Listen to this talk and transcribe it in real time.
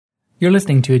You're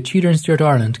listening to a Tudor and Stuart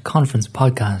Ireland conference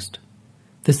podcast.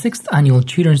 The 6th annual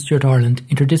Tudor and Stuart Ireland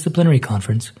Interdisciplinary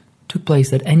Conference took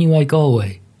place at NUI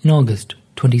Galway in August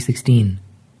 2016.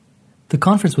 The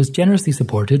conference was generously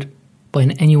supported by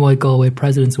an NUI Galway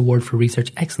President's Award for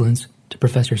Research Excellence to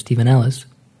Professor Stephen Ellis,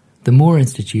 the Moore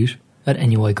Institute at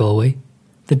NUI Galway,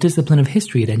 the Discipline of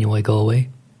History at NUI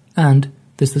Galway, and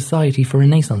the Society for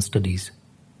Renaissance Studies.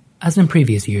 As in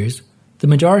previous years, the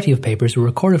majority of papers were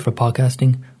recorded for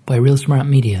podcasting by Real Smart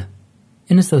Media,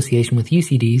 in association with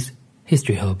UCD's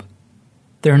History Hub.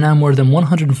 There are now more than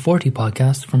 140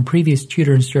 podcasts from previous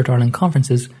Tudor and Stuart Ireland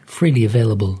conferences freely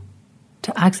available.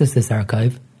 To access this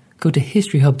archive, go to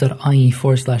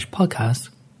historyhub.ie/podcasts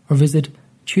or visit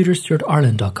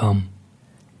tudorstuartireland.com.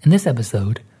 In this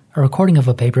episode, a recording of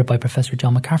a paper by Professor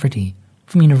John McCafferty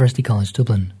from University College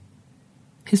Dublin.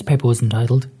 His paper was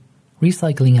entitled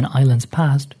Recycling an Island's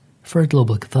Past for a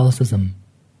Global Catholicism,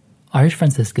 Irish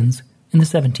Franciscans in the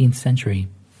 17th Century.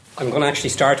 I'm going to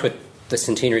actually start with the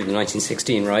centenary of the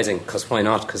 1916 Rising, because why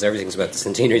not? Because everything's about the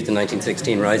centenary of the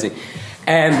 1916 Rising.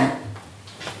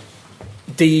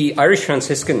 The Irish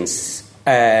Franciscans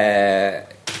have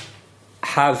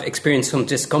experienced some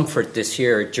discomfort this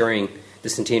year during the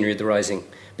centenary of the Rising,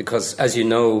 because, as you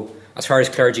know, as far as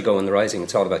clergy go in the Rising,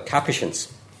 it's all about Capuchins.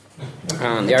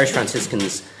 And the Irish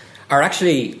Franciscans are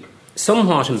actually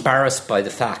somewhat embarrassed by the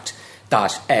fact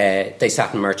that they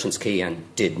sat in Merchants Quay and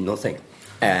did nothing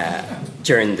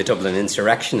during the Dublin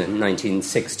insurrection in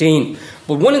 1916.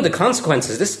 But one of the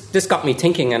consequences, this got me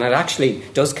thinking, and it actually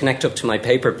does connect up to my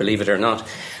paper, believe it or not.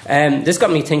 This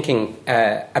got me thinking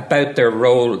about their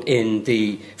role in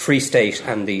the Free State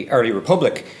and the early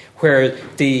Republic, where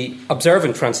the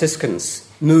observant Franciscans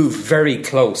moved very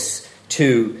close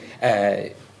to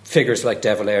figures like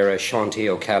De Valera, Sean T.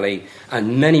 O'Kelly,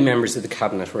 and many members of the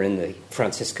cabinet were in the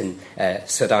Franciscan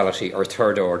sodality or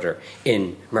Third Order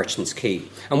in Merchants Quay.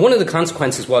 And one of the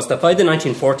consequences was that by the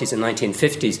 1940s and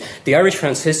 1950s, the Irish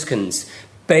Franciscans,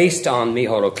 based on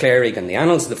Micheál Ó Cléirigh and the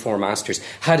Annals of the Four Masters,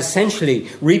 had essentially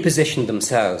repositioned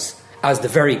themselves as the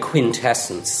very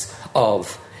quintessence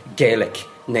of Gaelic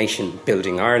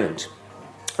nation-building Ireland.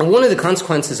 And one of the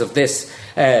consequences of this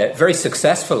very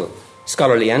successful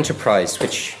scholarly enterprise,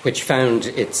 which found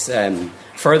its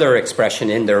further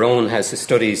expression in their own House of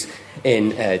Studies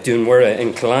in Dún Mhuire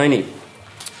in Killiney.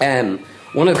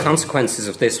 One of the consequences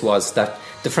of this was that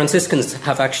the Franciscans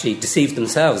have actually deceived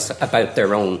themselves about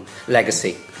their own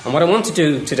legacy. And what I want to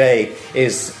do today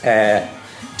is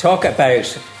talk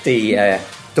about the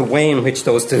way in which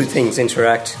those two things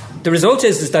interact. The result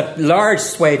is that large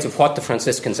swathes of what the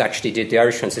Franciscans actually did, the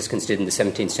Irish Franciscans did in the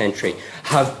 17th century,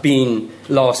 have been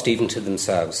lost even to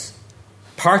themselves,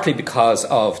 partly because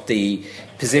of the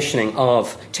positioning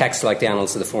of texts like the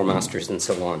Annals of the Four Masters and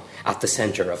so on at the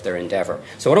centre of their endeavour.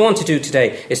 So what I want to do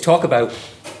today is talk about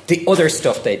the other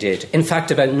stuff they did. In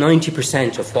fact, about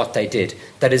 90% of what they did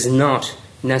that is not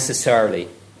necessarily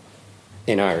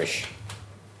in Irish.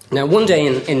 Now, one day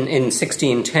in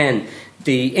 1610,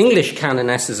 the English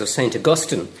canonesses of St.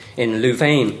 Augustine in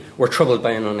Louvain were troubled by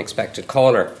an unexpected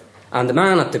caller. And the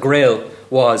man at the grill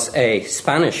was a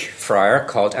Spanish friar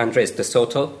called Andrés de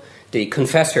Soto, the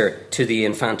confessor to the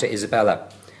Infanta Isabella.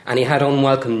 And he had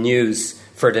unwelcome news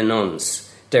for the nuns.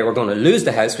 They were going to lose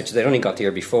the house, which they'd only got the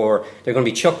year before. They're going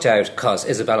to be chucked out because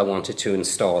Isabella wanted to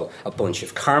install a bunch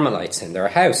of Carmelites in their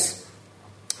house.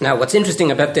 Now, what's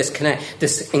interesting about this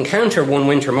encounter one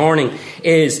winter morning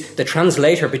is the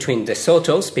translator between De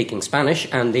Soto, speaking Spanish,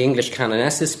 and the English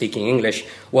canonesses, speaking English,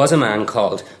 was a man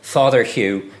called Father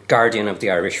Hugh, guardian of the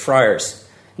Irish friars.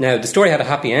 Now, the story had a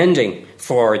happy ending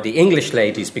for the English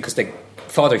ladies because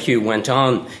Father Hugh went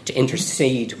on to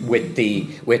intercede with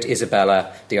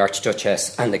Isabella, the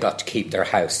Archduchess, and they got to keep their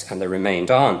house, and they remained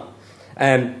on.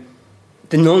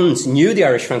 The nuns knew the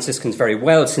Irish Franciscans very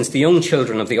well, since the young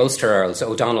children of the Ulster Earls,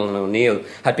 O'Donnell and O'Neill,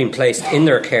 had been placed in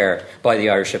their care by the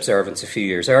Irish observants a few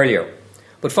years earlier.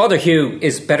 But Father Hugh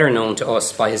is better known to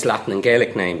us by his Latin and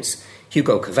Gaelic names,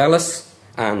 Hugo Cavellis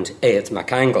and Éad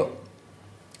MacAngle.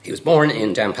 He was born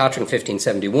in Downpatrick in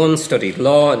 1571, studied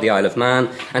law in the Isle of Man,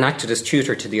 and acted as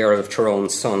tutor to the Earl of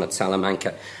Tyrone's son at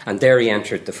Salamanca, and there he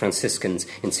entered the Franciscans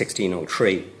in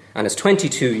 1603. And his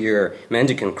 22-year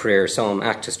mendicant career saw him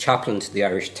act as chaplain to the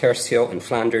Irish Tercio in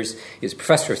Flanders. He was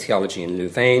professor of theology in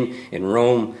Louvain, in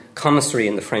Rome, commissary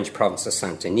in the French province of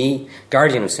Saint-Denis,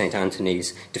 guardian of St.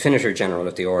 Anthony's, definitor general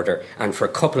of the order, and for a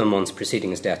couple of months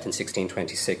preceding his death in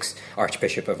 1626,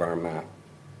 Archbishop of Armagh.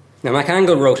 Now,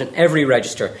 MacAngle wrote in every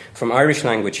register, from Irish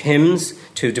language hymns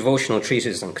to devotional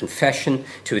treatises on confession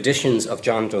to editions of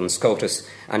John Duns Scotus,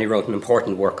 and he wrote an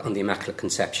important work on the Immaculate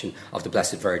Conception of the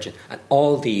Blessed Virgin. And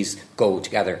all these go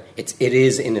together. It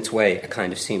is, in its way, a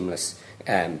kind of seamless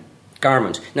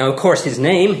garment. Now, of course, his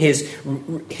name,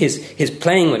 his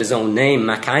playing with his own name,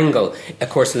 MacAngle, of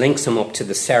course, links him up to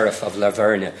the Seraph of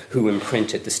Laverne, who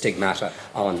imprinted the stigmata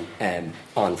on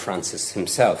Francis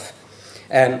himself.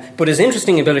 But his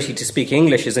interesting ability to speak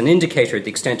English is an indicator of the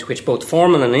extent to which both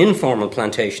formal and informal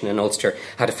plantation in Ulster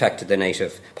had affected the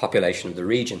native population of the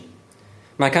region.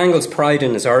 MacAngle's pride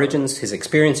in his origins, his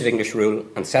experience of English rule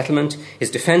and settlement,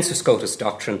 his defence of Scotus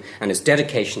doctrine, and his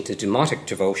dedication to demotic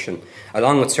devotion,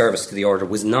 along with service to the order,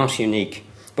 was not unique,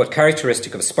 but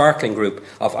characteristic of a sparkling group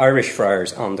of Irish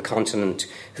friars on the continent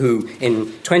who,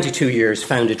 in 22 years,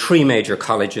 founded 3 major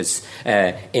colleges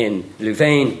in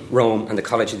Louvain, Rome, and the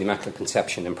College of the Immaculate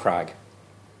Conception in Prague.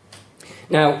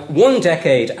 Now, 1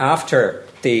 decade after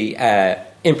the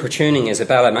importuning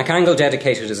Isabella, MacAngle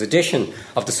dedicated his edition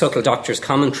of the Subtle Doctor's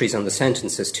commentaries on the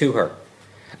sentences to her.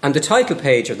 And the title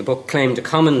page of the book claimed a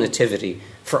common nativity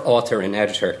for author and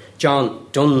editor John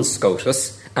Duns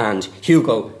Scotus and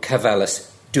Hugo Cavellus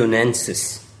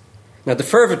Dunensis. Now, the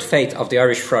fervent faith of the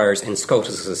Irish friars in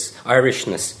Scotus's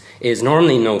Irishness is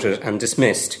normally noted and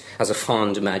dismissed as a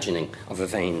fond imagining of a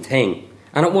vain thing.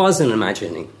 And it was an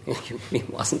imagining. It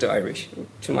wasn't Irish,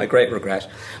 to my great regret.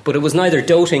 But it was neither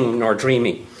doting nor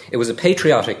dreamy. It was a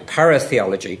patriotic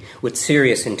paratheology with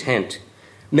serious intent.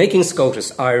 Making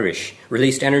Scotus Irish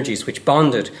released energies which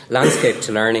bonded landscape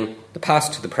to learning, the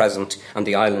past to the present, and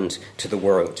the island to the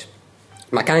world.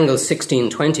 MacAngle's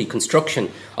 1620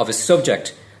 construction of his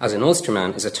subject as an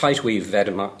Ulsterman is a tight weave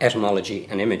of etymology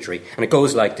and imagery, and it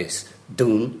goes like this.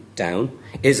 Dún, down,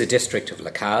 is a district of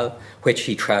Lacal, which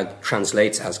he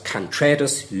translates as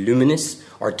Cantredus Luminis,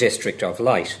 or district of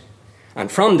light.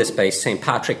 And from this base, St.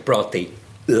 Patrick brought the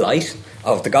light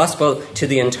of the gospel to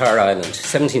the entire island.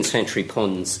 17th century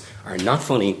puns are not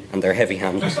funny, and they're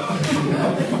heavy-handed.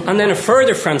 And then a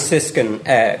further Franciscan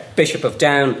Bishop of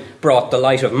Down brought the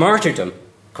light of martyrdom,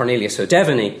 Cornelius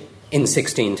O'Devany, in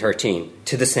 1613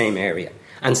 to the same area.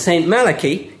 And St.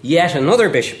 Malachy, yet another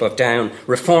Bishop of Down,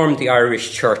 reformed the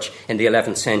Irish Church in the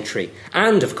 11th century.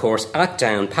 And, of course, at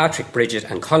Down, Patrick Bridget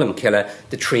and Columcille,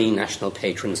 the 3 national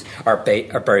patrons, are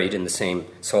buried in the same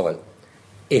soil.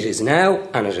 It is now,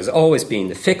 and it has always been,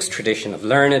 the fixed tradition of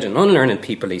learned and unlearned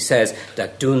people, he says,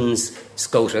 that Duns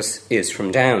Scotus is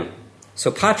from Down. So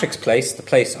Patrick's place, the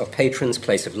place of patrons,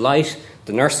 place of light,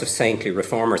 the nurse of saintly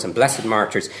reformers and blessed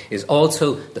martyrs, is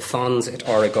also the fons et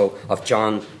origo of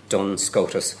John Duns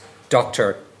Scotus,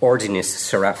 Doctor Ordinis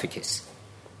Seraphicis.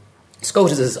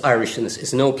 Scotus's Irishness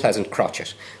is no pleasant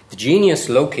crotchet. The genius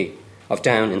loci of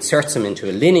Down inserts him into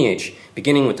a lineage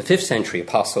beginning with the 5th century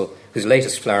apostle, whose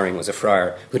latest flowering was a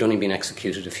friar who'd only been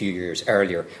executed a few years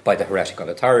earlier by the heretical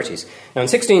authorities. Now, in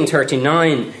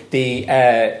 1639,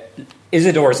 the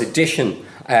Isidore's edition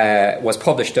was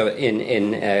published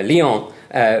in Lyon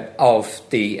of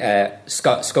the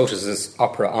Scotus's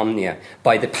Opera Omnia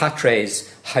by the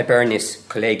Patres Hibernis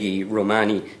Collegi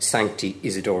Romani Sancti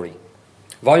Isidori.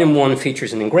 Volume 1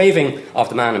 features an engraving of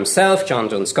the man himself, John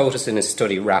Duns Scotus, in his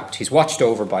study wrapped. He's watched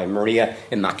over by Maria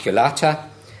Immaculata,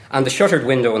 and the shuttered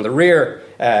window in the rear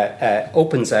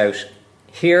opens out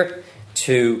here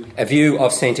to a view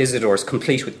of St. Isidore's,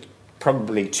 complete with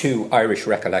probably 2 Irish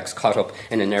recollects caught up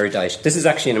in an erudite. This is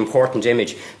actually an important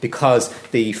image because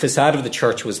the facade of the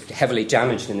church was heavily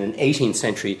damaged in an 18th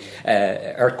century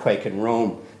earthquake in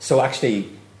Rome. So actually,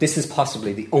 this is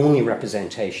possibly the only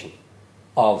representation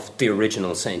of the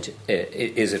original St.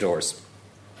 Isidore's.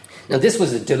 Now, this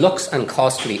was a deluxe and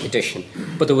costly edition,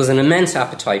 but there was an immense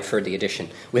appetite for the edition.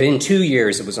 Within 2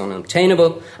 years, it was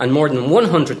unobtainable, and more than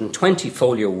 120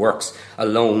 folio works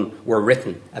alone were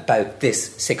written about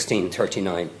this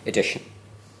 1639 edition.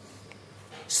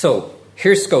 So,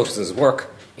 here's Scotus's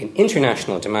work in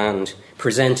international demand,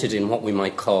 presented in what we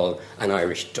might call an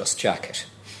Irish dust jacket.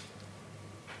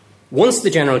 Once the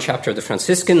general chapter of the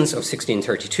Franciscans of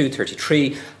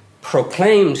 1632-33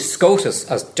 proclaimed Scotus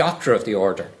as Doctor of the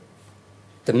Order,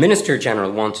 the Minister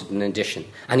General wanted an edition,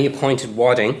 and he appointed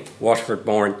Wadding,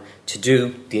 Waterford-born, to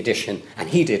do the edition, and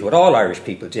he did what all Irish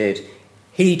people did.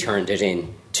 He turned it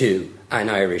into an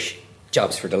Irish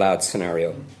jobs for the lads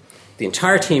scenario. The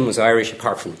entire team was Irish,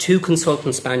 apart from 2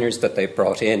 consultant Spaniards that they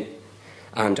brought in,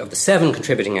 and of the 7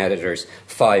 contributing editors,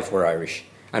 5 were Irish.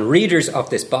 And readers of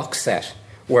this box set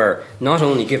were not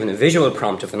only given a visual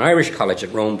prompt of an Irish college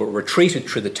at Rome, but were treated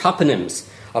through the toponyms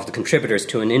of the contributors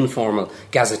to an informal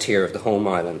gazetteer of the home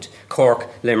island: Cork,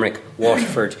 Limerick,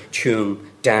 Waterford, Tuam,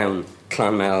 Down,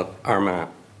 Clonmel, Armagh.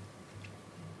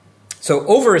 So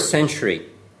over a century,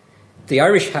 the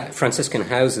Irish Franciscan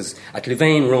houses at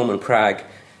Louvain, Rome and Prague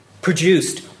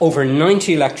produced over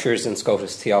 90 lectures in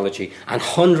Scotus theology and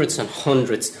hundreds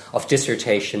of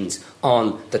dissertations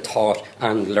on the thought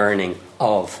and learning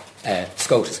of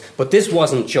Scotus. But this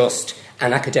wasn't just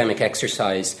an academic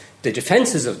exercise. The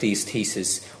defences of these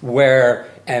theses were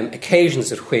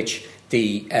occasions at which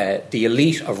the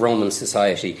elite of Roman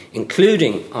society,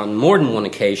 including on more than one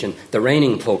occasion the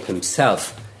reigning Pope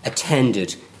himself,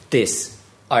 attended this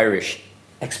Irish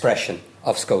expression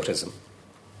of Scotism.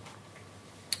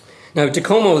 Now, De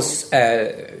Como's,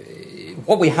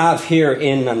 what we have here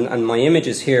and my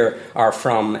images here are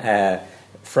from the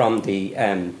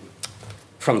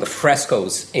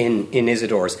frescoes in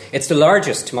Isidore's. It's the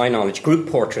largest, to my knowledge, group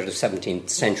portrait of 17th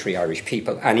century Irish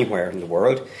people anywhere in the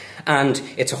world, and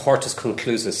it's a hortus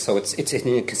conclusus, so it's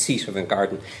in a casette of a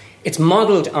garden. It's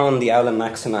modelled on the Aula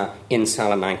Maxima in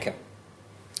Salamanca.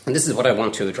 And this is what I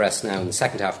want to address now in the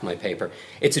second half of my paper.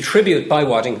 It's a tribute by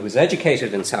Wadding, who was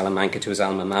educated in Salamanca, to his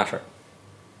alma mater.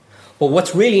 But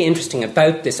what's really interesting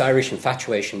about this Irish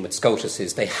infatuation with Scotus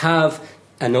is they have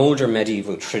an older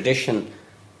medieval tradition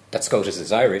that Scotus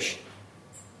is Irish,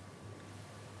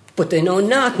 but they know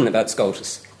nothing about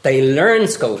Scotus. They learn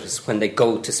Scotus when they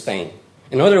go to Spain.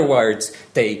 In other words,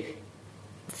 they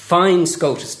find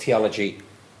Scotus theology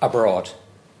abroad.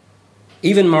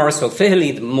 Even Maurice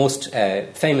O'Fihely, the most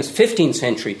famous 15th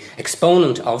century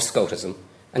exponent of Scotism,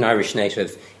 an Irish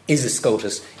native, is a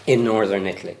Scotus in northern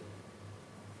Italy.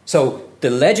 So the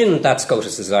legend that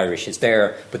Scotus is Irish is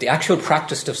there, but the actual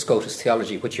practice of Scotus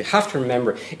theology, which you have to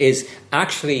remember, is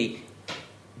actually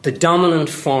the dominant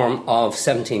form of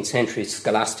 17th century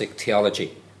scholastic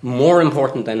theology, more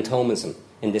important than Thomism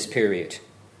in this period,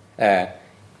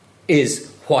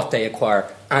 is what they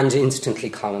acquire and instantly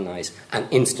colonise and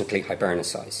instantly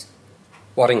hibernicize.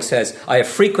 Wadding says, I have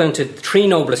frequented the three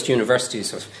noblest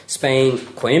universities of Spain,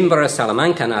 Coimbra,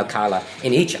 Salamanca and Alcala.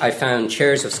 In each I found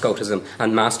chairs of Scotism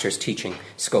and masters teaching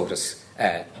Scotus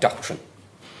doctrine.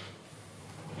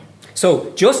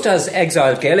 So, just as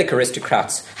exiled Gaelic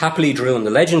aristocrats happily drew on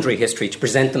the legendary history to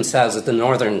present themselves as the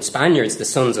northern Spaniards, the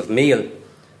sons of Meal,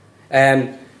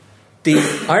 the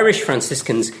Irish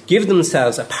Franciscans give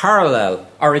themselves a parallel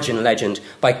origin legend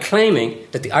by claiming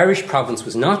that the Irish province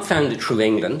was not founded through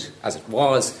England, as it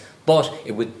was, but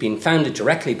it had been founded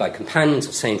directly by companions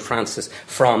of St. Francis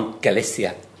from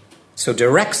Galicia. So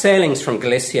direct sailings from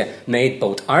Galicia made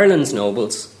both Ireland's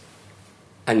nobles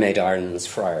and made Ireland's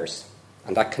friars.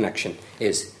 And that connection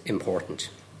is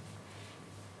important.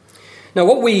 Now,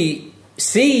 what we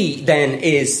see then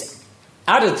is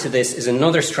added to this is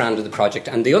another strand of the project,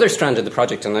 and the other strand of the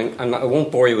project, and I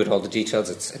won't bore you with all the details,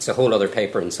 it's a whole other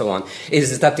paper and so on,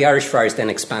 is that the Irish Friars then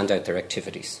expand out their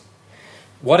activities.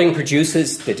 Wadding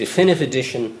produces the definitive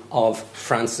edition of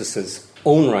Francis's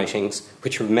own writings,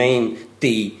 which remain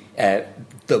the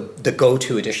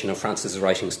go-to edition of Francis's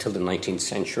writings till the 19th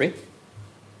century.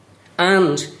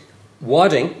 And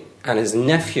Wadding and his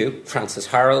nephew, Francis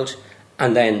Harold,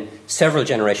 and then several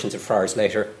generations of friars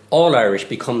later, all Irish,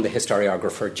 become the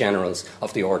historiographer generals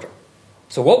of the order.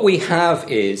 So what we have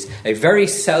is a very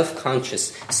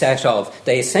self-conscious set of,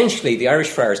 the Irish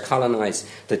friars colonise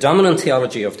the dominant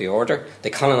theology of the order, they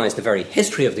colonise the very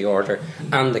history of the order,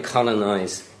 and they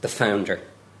colonise the founder.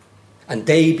 And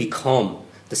they become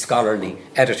the scholarly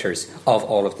editors of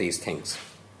all of these things.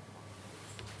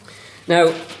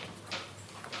 Now,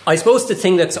 I suppose the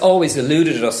thing that's always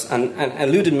eluded us and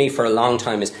eluded me for a long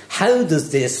time is, how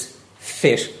does this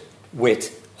fit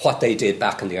with what they did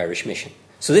back in the Irish mission?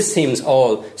 So this seems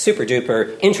all super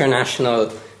duper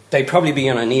international. They'd probably be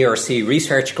on an ERC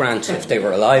research grant if they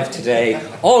were alive today.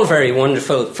 All very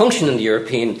wonderful, function in the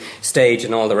European stage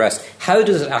and all the rest. How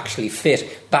does it actually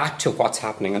fit back to what's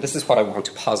happening? And this is what I want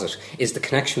to posit, is the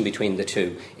connection between the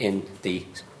two in the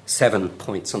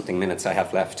 7-point-something minutes I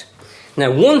have left. Now,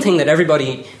 one thing that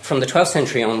everybody from the 12th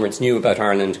century onwards knew about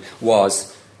Ireland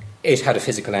was it had a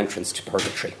physical entrance to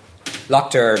purgatory.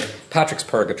 Loch Derg, Patrick's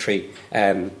Purgatory,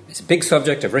 it's a big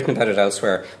subject, I've written about it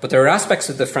elsewhere, but there are aspects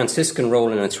of the Franciscan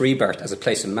role in its rebirth as a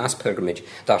place of mass pilgrimage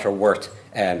that are worth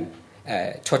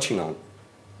touching on.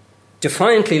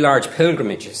 Defiantly large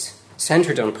pilgrimages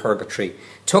centred on purgatory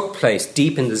took place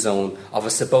deep in the zone of a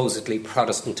supposedly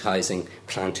Protestantising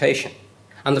plantation.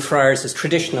 And the friars, as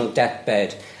traditional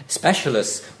deathbed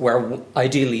specialists, were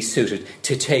ideally suited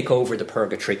to take over the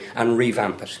purgatory and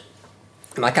revamp it.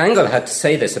 MacAngle had to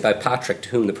say this about Patrick, to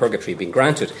whom the purgatory had been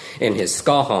granted in his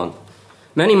Scáthán.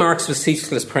 Many marks of his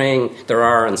ceaseless praying there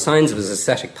are, and signs of his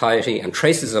ascetic piety, and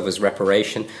traces of his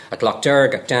reparation at Lough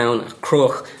Derg, at Down, at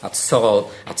Cruach, at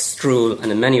Saul, at Stroul, and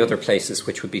in many other places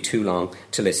which would be too long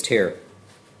to list here.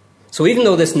 So even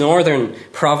though this northern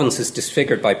province is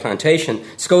disfigured by plantation,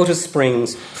 Scotus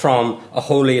springs from a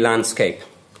holy landscape,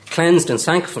 cleansed and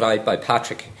sanctified by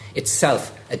Patrick,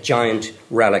 itself a giant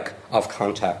relic of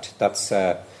contact. That's,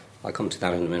 I'll come to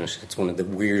that in a minute. It's one of the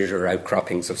weirder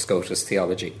outcroppings of Scotus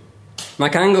theology.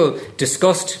 MacAngle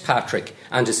discussed Patrick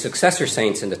and his successor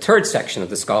saints in the third section of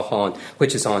the Scáthán,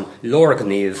 which is on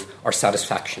Lorgníomh, or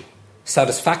satisfaction.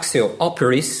 Satisfactio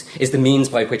operis is the means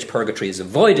by which purgatory is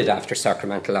avoided after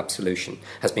sacramental absolution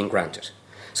has been granted.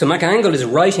 So MacAngle is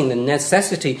writing the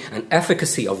necessity and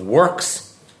efficacy of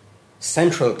works,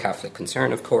 central Catholic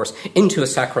concern, of course, into a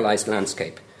sacralised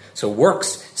landscape. So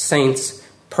works, saints,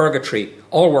 purgatory,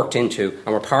 all worked into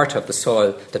and were part of the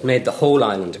soil that made the whole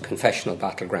island a confessional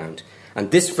battleground.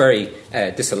 And this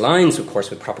aligns, of course,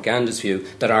 with propaganda's view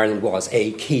that Ireland was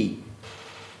a key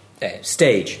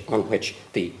stage on which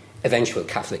the eventual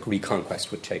Catholic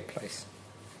reconquest would take place.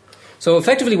 So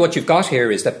effectively what you've got here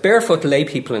is that barefoot lay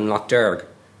people in Lough Derg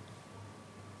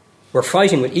were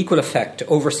fighting with equal effect to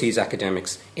overseas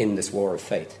academics in this war of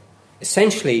faith.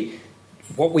 Essentially,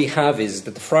 what we have is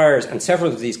that the friars, and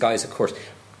several of these guys, of course,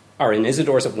 are in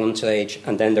Isidore's at one stage,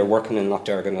 and then they're working in Lough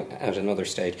Derg at another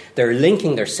stage. They're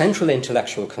linking their central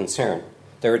intellectual concern,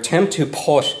 their attempt to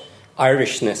put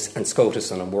Irishness and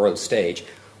Scotus on a world stage,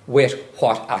 with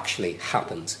what actually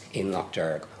happens in Lough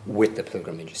Derg with the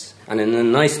pilgrimages. And in a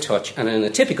nice touch, and in a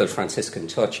typical Franciscan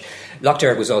touch, Lough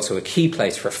Derg was also a key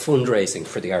place for fundraising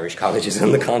for the Irish colleges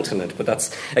on the continent, but that's,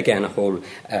 again, a whole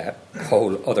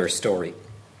other story.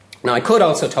 Now, I could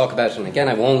also talk about, and again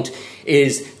I won't,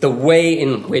 is the way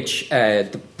in which the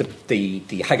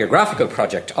hagiographical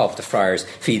project of the friars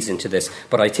feeds into this,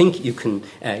 but I think you can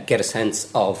get a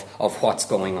sense of what's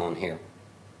going on here.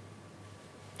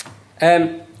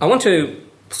 I want to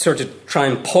sort of try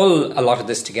and pull a lot of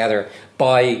this together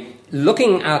by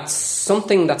looking at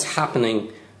something that's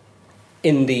happening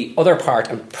in the other part,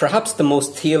 and perhaps the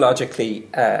most theologically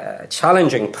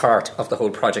challenging part of the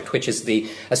whole project, which is the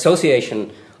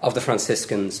association of the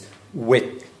Franciscans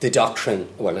with the doctrine.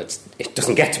 Well, it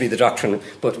doesn't get to be the doctrine,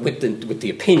 but with the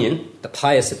opinion, the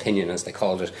pious opinion, as they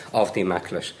called it, of the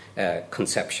Immaculate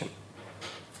Conception.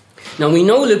 Now, we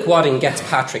know Luke Wadding gets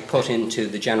Patrick put into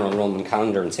the general Roman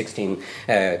calendar in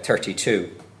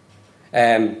 1632.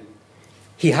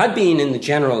 He had been in the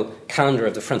general calendar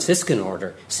of the Franciscan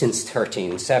order since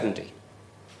 1370.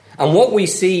 And what we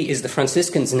see is the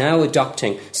Franciscans now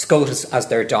adopting Scotus as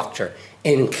their doctor,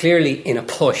 clearly in a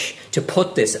push to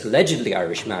put this allegedly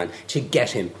Irish man, to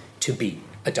get him to be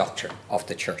a doctor of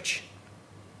the Church.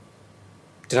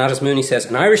 Donatus Mooney says,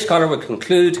 an Irish scholar would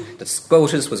conclude that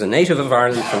Scotus was a native of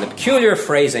Ireland from the peculiar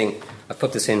phrasing, I've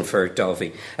put this in for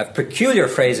Dovey, a peculiar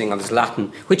phrasing of his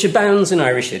Latin, which abounds in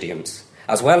Irish idioms,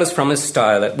 as well as from his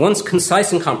style, at once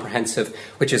concise and comprehensive,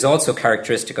 which is also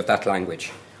characteristic of that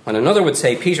language. When another would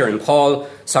say Peter and Paul,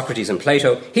 Socrates and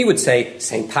Plato, he would say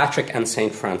St. Patrick and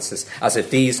St. Francis, as if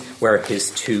these were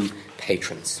his two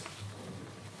patrons.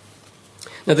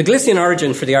 Now, the Galician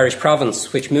origin for the Irish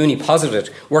province, which Mooney posited,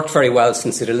 worked very well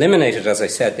since it eliminated, as I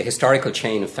said, the historical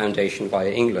chain of foundation via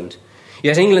England.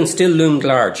 Yet England still loomed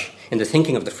large in the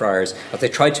thinking of the friars as they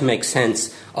tried to make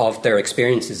sense of their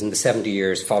experiences in the 70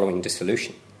 years following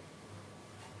dissolution.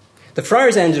 The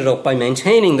friars ended up by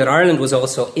maintaining that Ireland was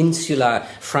also insula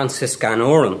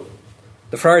Franciscanorum.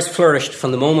 The friars flourished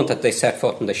from the moment that they set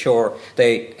foot on the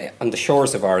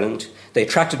shores of Ireland. They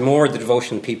attracted more of the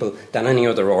devotion of people than any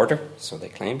other order, so they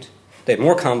claimed. They had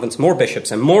more convents, more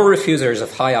bishops, and more refusers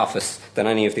of high office than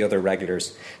any of the other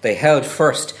regulars. They held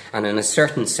first, and in a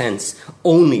certain sense,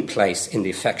 only place in the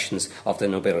affections of the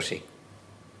nobility.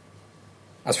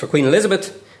 As for Queen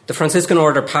Elizabeth, the Franciscan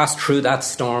order passed through that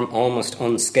storm almost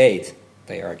unscathed,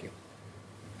 they argue.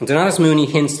 And Donatus Mooney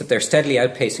hints that they're steadily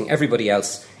outpacing everybody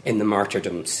else in the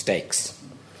martyrdom stakes.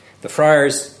 The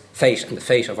friars' fate and the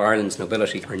fate of Ireland's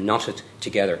nobility are knotted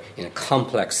together in a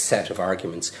complex set of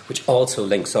arguments, which also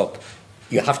links up,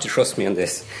 you have to trust me on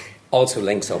this, also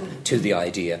links up to the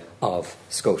idea of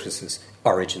Scotus's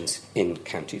origins in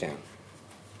County Down.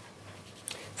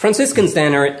 Franciscans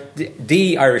then are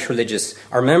the Irish religious,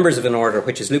 are members of an order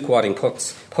which, as Luke Wadding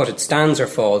put it, stands or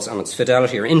falls on its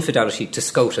fidelity or infidelity to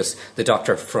Scotus, the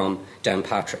doctor from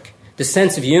Downpatrick. The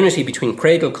sense of unity between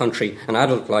cradle country and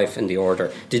adult life in the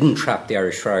order didn't trap the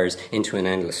Irish friars into an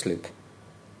endless loop.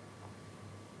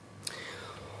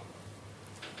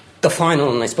 The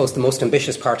final, and I suppose the most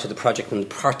ambitious part of the project, and the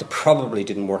part that probably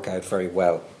didn't work out very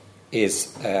well,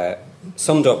 is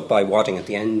summed up by Wadding at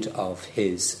the end of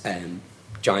his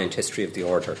giant History of the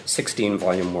Order,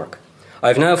 16-volume work. I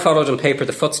have now followed on paper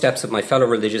the footsteps of my fellow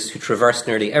religious who traversed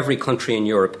nearly every country in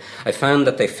Europe. I found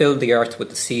that they filled the earth with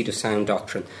the seed of sound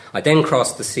doctrine. I then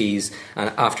crossed the seas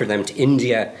and after them to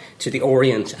India, to the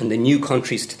Orient and the new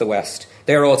countries to the West.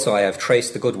 There also I have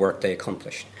traced the good work they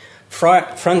accomplished.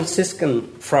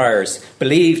 Franciscan friars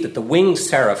believed that the winged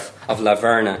seraph of La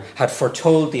Verna had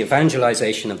foretold the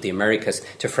evangelization of the Americas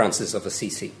to Francis of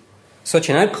Assisi. Such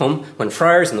an outcome, when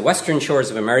friars on the western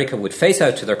shores of America would face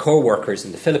out to their co-workers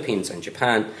in the Philippines and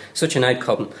Japan, such an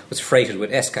outcome was freighted with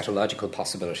eschatological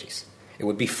possibilities. It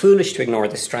would be foolish to ignore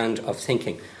this strand of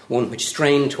thinking, one which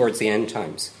strained towards the end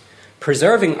times.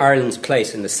 Preserving Ireland's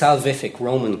place in the salvific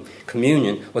Roman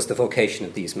communion was the vocation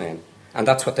of these men, and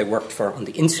that's what they worked for on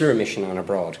the insular mission on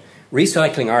abroad.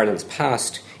 Recycling Ireland's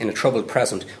past in a troubled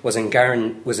present was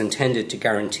intended to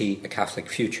guarantee a Catholic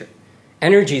future.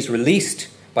 Energies released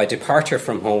by departure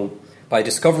from home, by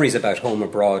discoveries about home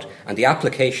abroad, and the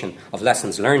application of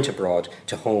lessons learned abroad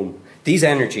to home. These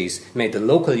energies made the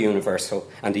local universal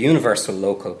and the universal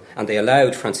local, and they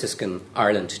allowed Franciscan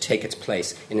Ireland to take its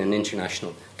place in an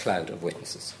international cloud of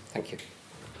witnesses. Thank you.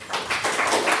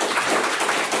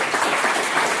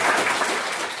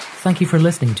 Thank you for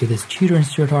listening to this Tudor and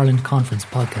Stuart Ireland Conference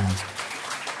podcast.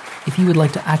 If you would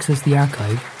like to access the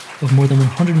archive of more than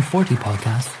 140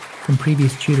 podcasts from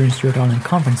previous Tudor and Stuart Ireland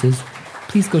conferences,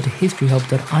 please go to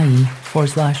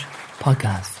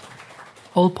historyhub.ie/podcasts.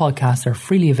 All podcasts are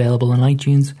freely available on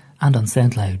iTunes and on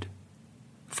SoundCloud.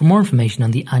 For more information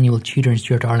on the annual Tudor and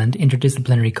Stuart Ireland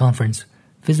Interdisciplinary Conference,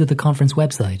 visit the conference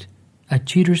website at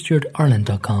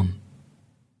tudorstuartireland.com.